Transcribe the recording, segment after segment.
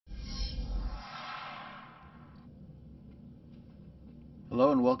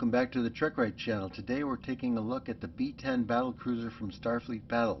Hello and welcome back to the Trekrite channel. Today we're taking a look at the B-10 battlecruiser from Starfleet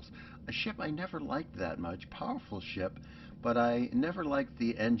Battles. A ship I never liked that much. Powerful ship, but I never liked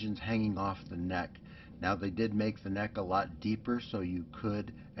the engines hanging off the neck. Now they did make the neck a lot deeper, so you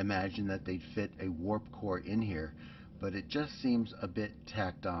could imagine that they'd fit a warp core in here, but it just seems a bit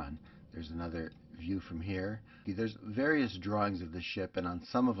tacked on. There's another view from here. There's various drawings of the ship, and on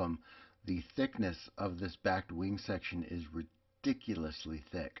some of them the thickness of this backed wing section is ridiculously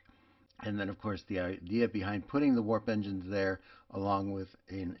thick. And then, of course, the idea behind putting the warp engines there along with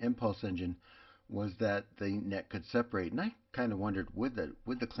an impulse engine was that the neck could separate. And I kind of wondered, would the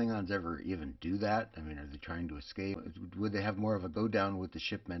Klingons ever even do that? I mean, are they trying to escape? Would they have more of a go down with the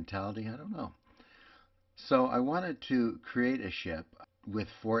ship mentality? I don't know. So I wanted to create a ship with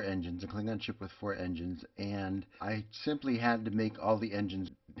 4 engines, a Klingon ship with 4 engines, and I simply had to make all the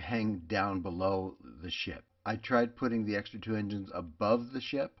engines hang down below the ship. I tried putting the extra 2 engines above the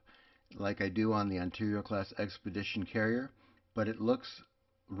ship, like I do on the Ontario class expedition carrier, but it looks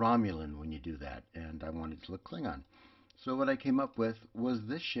Romulan when you do that, and I wanted it to look Klingon. So what I came up with was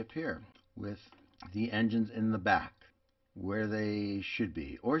this ship here, with the engines in the back, where they should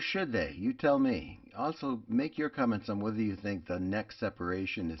be. Or should they? You tell me. Also, make your comments on whether you think the neck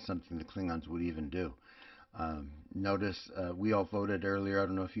separation is something the Klingons would even do. Notice we all voted earlier. I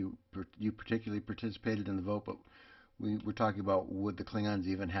don't know if you particularly participated in the vote, but we were talking about would the Klingons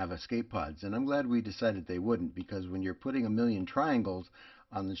even have escape pods. And I'm glad we decided they wouldn't, because when you're putting a million triangles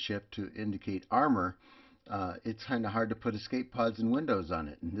on the ship to indicate armor, it's kind of hard to put escape pods and windows on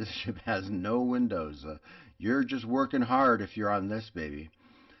it. And this ship has no windows. You're just working hard if you're on this baby.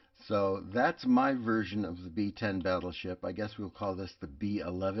 So that's my version of the B-10 battleship. I guess we'll call this the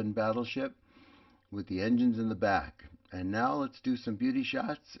B-11 battleship with the engines in the back. And now let's do some beauty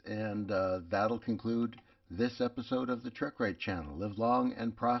shots, and that'll conclude this episode of the Trekrite channel. Live long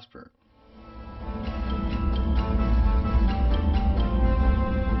and prosper.